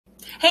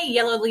Hey,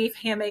 Yellow Leaf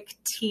Hammock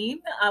team.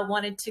 I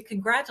wanted to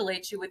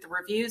congratulate you with the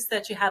reviews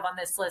that you have on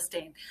this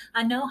listing.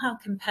 I know how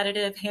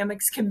competitive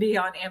hammocks can be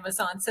on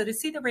Amazon, so to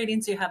see the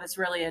ratings you have is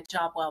really a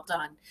job well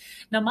done.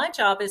 Now, my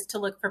job is to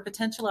look for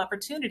potential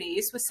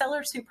opportunities with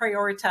sellers who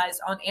prioritize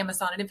on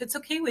Amazon. And if it's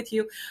okay with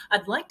you,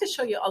 I'd like to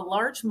show you a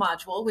large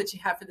module, which you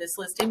have for this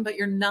listing, but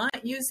you're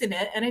not using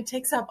it, and it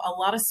takes up a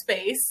lot of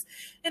space,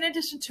 in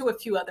addition to a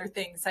few other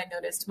things I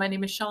noticed. My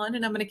name is Sean,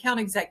 and I'm an account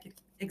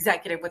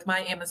executive with my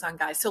Amazon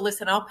guys. So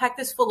listen, I'll pack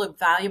this full of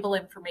valuable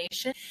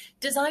information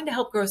designed to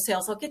help grow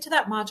sales. I'll get to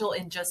that module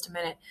in just a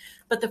minute.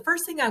 But the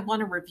first thing I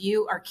want to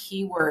review are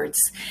keywords.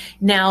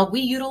 Now, we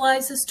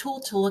utilize this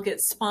tool to look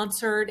at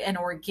sponsored and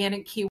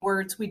organic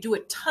keywords. We do a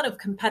ton of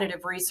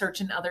competitive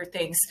research and other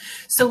things.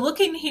 So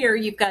looking here,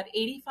 you've got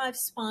 85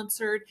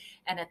 sponsored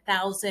and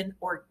 1,000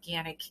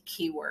 organic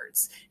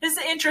keywords. This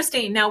is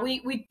interesting. Now,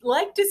 we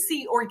like to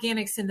see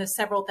organics in the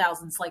several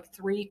thousands, like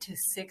 3,000 to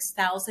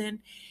 6,000.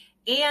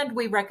 And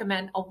we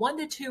recommend a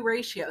 1-to-2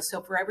 ratio.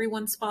 So for every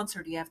one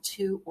sponsored, you have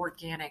 2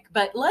 organic.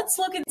 But let's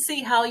look and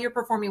see how you're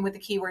performing with the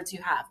keywords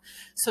you have.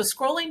 So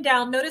scrolling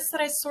down, notice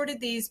that I sorted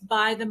these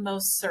by the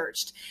most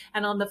searched.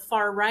 And on the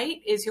far right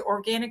is your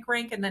organic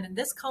rank. And then in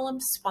this column,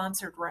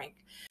 sponsored rank.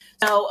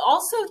 So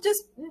also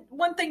just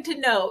one thing to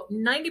note,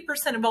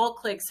 90% of all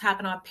clicks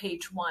happen on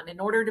page 1.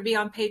 In order to be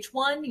on page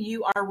 1,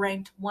 you are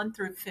ranked 1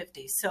 through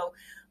 50. So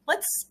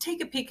let's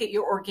take a peek at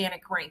your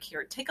organic rank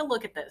here. Take a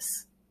look at this.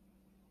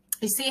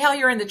 You see how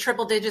you're in the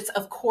triple digits?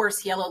 Of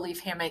course, Yellow Leaf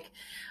Hammock.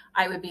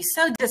 I would be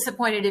so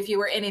disappointed if you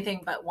were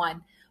anything but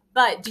 1.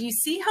 But do you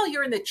see how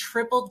you're in the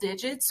triple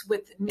digits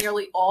with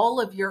nearly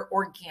all of your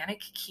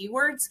organic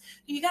keywords?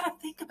 You got to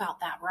think about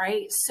that,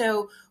 right?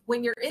 So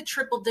when you're in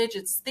triple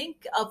digits,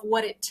 think of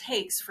what it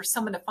takes for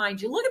someone to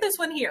find you. Look at this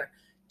one here.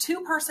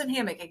 2-person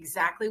hammock,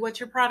 exactly what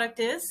your product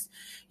is.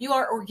 You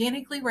are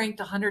organically ranked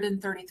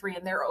 133,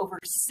 and there are over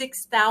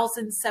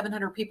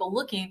 6,700 people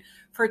looking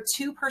for a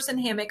 2-person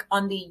hammock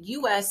on the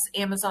U.S.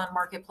 Amazon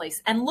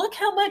marketplace. And look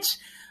how much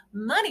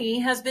money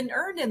has been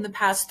earned in the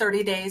past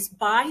 30 days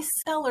by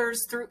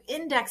sellers through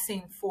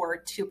indexing for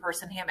a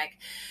 2-person hammock.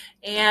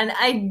 And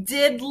I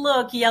did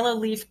look, Yellow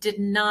Leaf did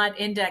not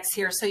index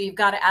here. So you've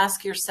got to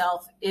ask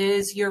yourself,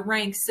 is your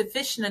rank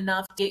sufficient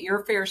enough to get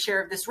your fair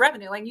share of this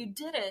revenue? And you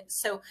didn't.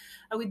 So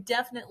I would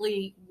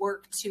definitely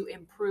work to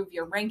improve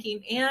your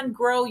ranking and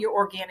grow your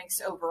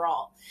organics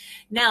overall.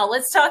 Now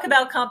let's talk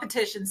about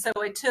competition. So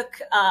I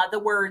took the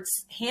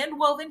words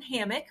handwoven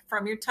hammock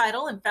from your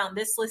title and found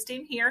this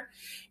listing here.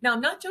 Now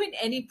I'm not doing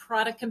any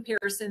product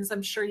comparisons.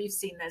 I'm sure you've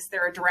seen this.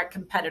 They're a direct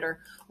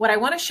competitor. What I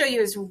want to show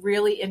you is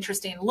really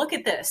interesting. Look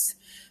at this.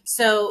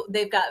 So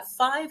they've got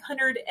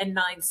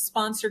 509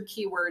 sponsored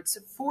keywords,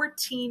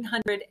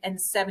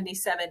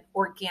 1,477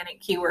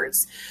 organic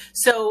keywords.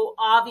 So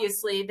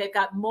obviously they've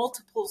got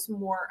multiples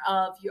more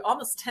of you,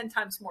 almost 10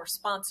 times more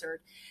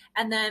sponsored,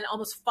 and then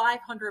almost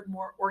 500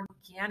 more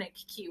organic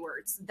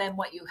keywords than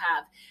what you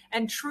have.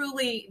 And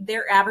truly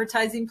their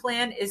advertising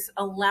plan is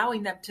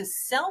allowing them to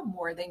sell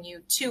more than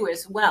you too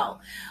as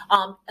well.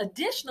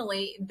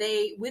 Additionally,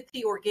 they, with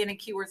the organic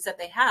keywords that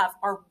they have,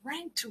 are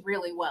ranked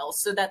really well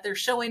so that they're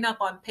showing up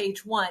on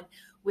page 1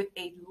 with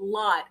a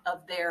lot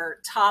of their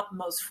top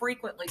most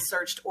frequently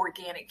searched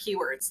organic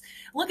keywords.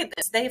 Look at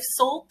this. They have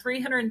sold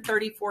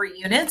 334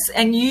 units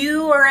and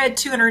you are at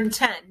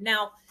 210.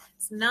 Now,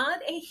 it's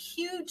not a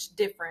huge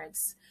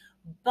difference,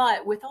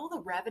 but with all the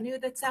revenue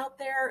that's out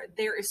there,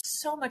 there is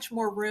so much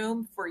more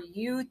room for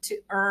you to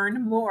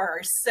earn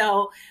more.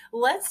 So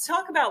let's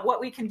talk about what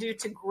we can do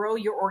to grow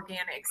your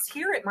organics.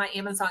 Here at my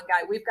Amazon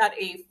Guide, we've got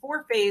a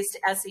 4-phased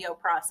SEO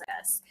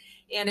process.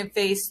 And in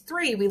phase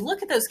 3, we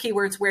look at those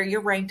keywords where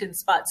you're ranked in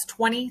spots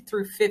 20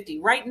 through 50.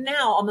 Right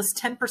now, almost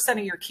 10%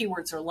 of your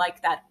keywords are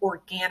like that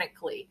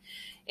organically.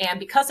 And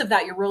because of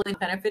that, you're really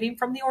benefiting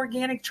from the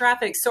organic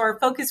traffic. So our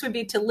focus would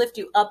be to lift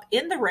you up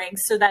in the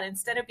ranks so that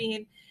instead of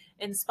being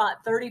in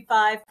spot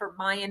 35 for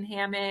Mayan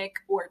hammock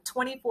or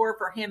 24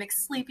 for hammock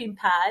sleeping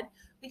pad,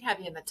 we'd have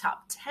you in the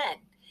top 10.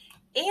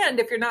 And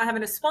if you're not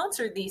having to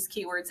sponsor these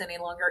keywords any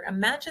longer,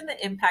 imagine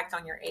the impact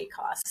on your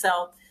ACoS.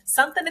 So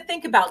something to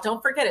think about.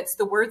 Don't forget, it's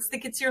the words that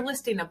gets your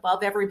listing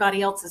above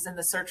everybody else's in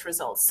the search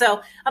results.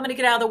 So I'm going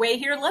to get out of the way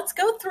here. Let's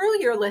go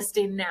through your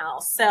listing now.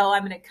 So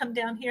I'm going to come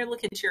down here,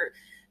 look at your,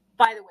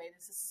 by the way,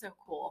 this is so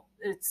cool.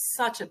 It's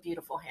such a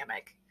beautiful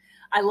hammock.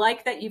 I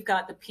like that you've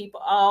got the people.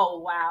 Oh,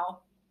 wow.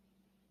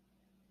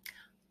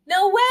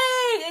 No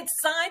way. It's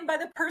signed by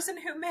the person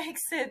who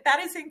makes it. That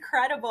is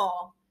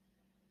incredible.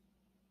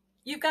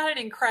 You've got an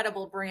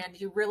incredible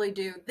brand. You really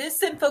do.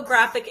 This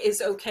infographic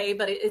is okay,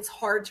 but it's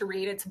hard to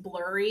read. It's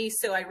blurry.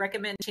 So I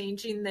recommend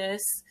changing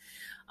this.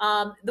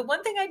 The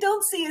one thing I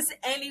don't see is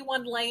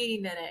anyone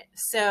laying in it.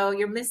 So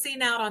you're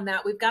missing out on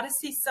that. We've got to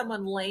see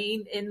someone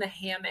laying in the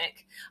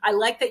hammock. I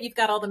like that you've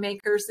got all the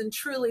makers, and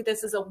truly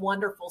this is a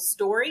wonderful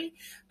story,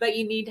 but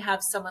you need to have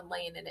someone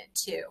laying in it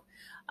too.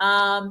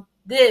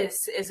 This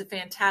is a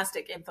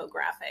fantastic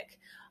infographic.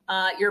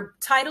 Your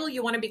title,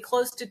 you want to be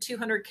close to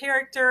 200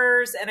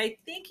 characters, and I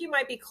think you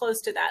might be close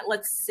to that.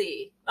 Let's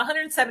see,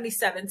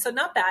 177, so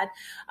not bad.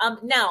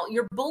 Now,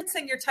 your bullets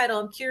and your title,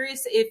 I'm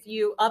curious if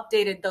you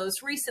updated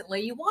those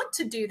recently. You want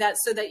to do that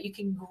so that you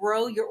can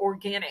grow your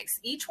organics.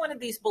 Each one of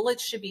these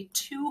bullets should be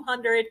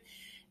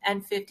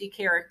 250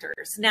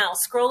 characters. Now,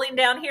 scrolling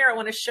down here, I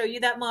want to show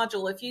you that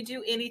module. If you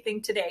do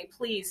anything today,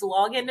 please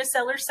log into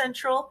Seller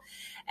Central,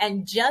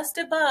 and just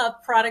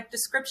above product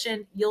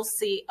description, you'll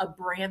see a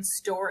brand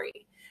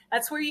story.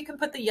 That's where you can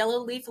put the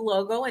yellow leaf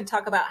logo and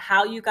talk about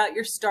how you got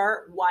your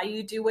start, why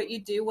you do,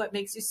 what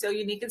makes you so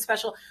unique and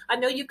special. I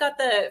know you've got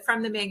the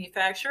from the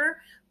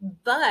manufacturer,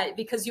 but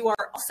because you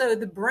are also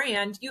the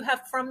brand, you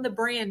have from the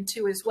brand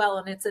too as well.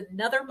 And it's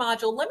another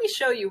module. Let me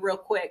show you real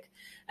quick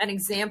an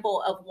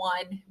example of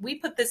one. We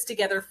put this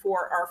together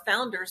for our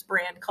founders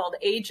brand called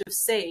Age of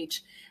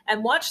Sage.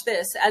 And watch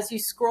this as you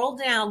scroll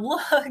down,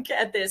 look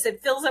at this.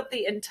 It fills up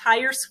the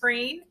entire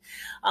screen.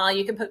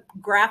 You can put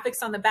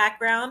graphics on the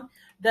background.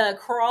 The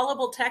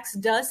crawlable text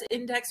does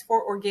index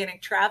for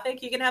organic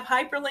traffic. You can have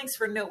hyperlinks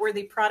for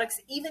noteworthy products,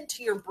 even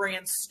to your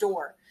brand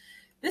store.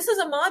 This is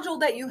a module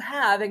that you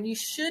have, and you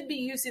should be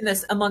using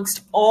this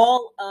amongst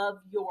all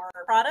of your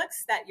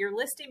products that you're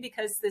listing,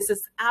 because this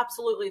is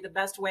absolutely the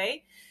best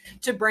way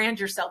to brand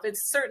yourself.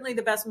 It's certainly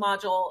the best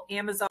module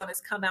Amazon has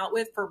come out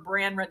with for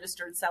brand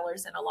registered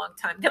sellers in a long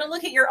time. Going to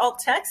look at your alt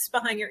text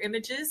behind your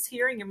images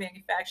here in your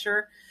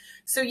manufacturer.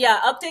 So yeah,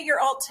 update your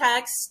alt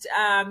text.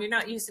 You're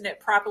not using it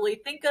properly.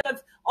 Think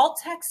of alt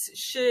text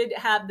should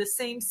have the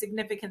same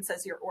significance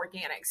as your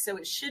organics. So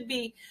it should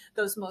be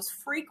those most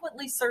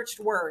frequently searched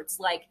words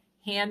like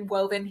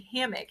handwoven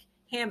hammock,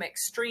 hammock,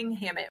 string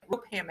hammock,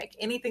 rope hammock,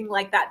 anything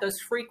like that, those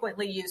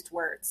frequently used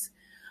words.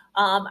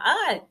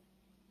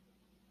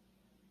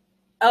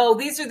 Oh,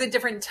 these are the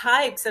different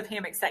types of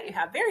hammocks that you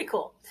have. Very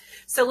cool.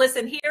 So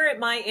listen, here at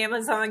My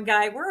Amazon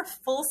Guy, we're a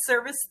full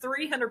service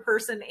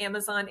 300-person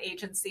Amazon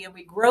agency, and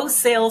we grow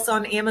sales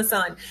on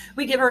Amazon.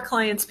 We give our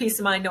clients peace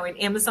of mind knowing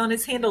Amazon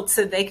is handled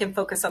so they can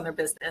focus on their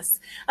business.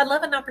 I'd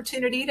love an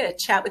opportunity to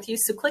chat with you.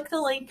 So click the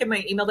link in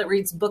my email that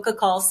reads book a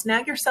call,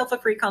 snag yourself a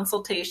free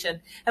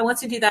consultation. And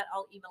once you do that,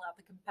 I'll email out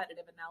the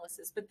competitive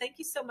analysis. But thank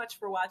you so much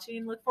for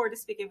watching. Look forward to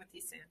speaking with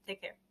you soon.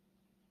 Take care.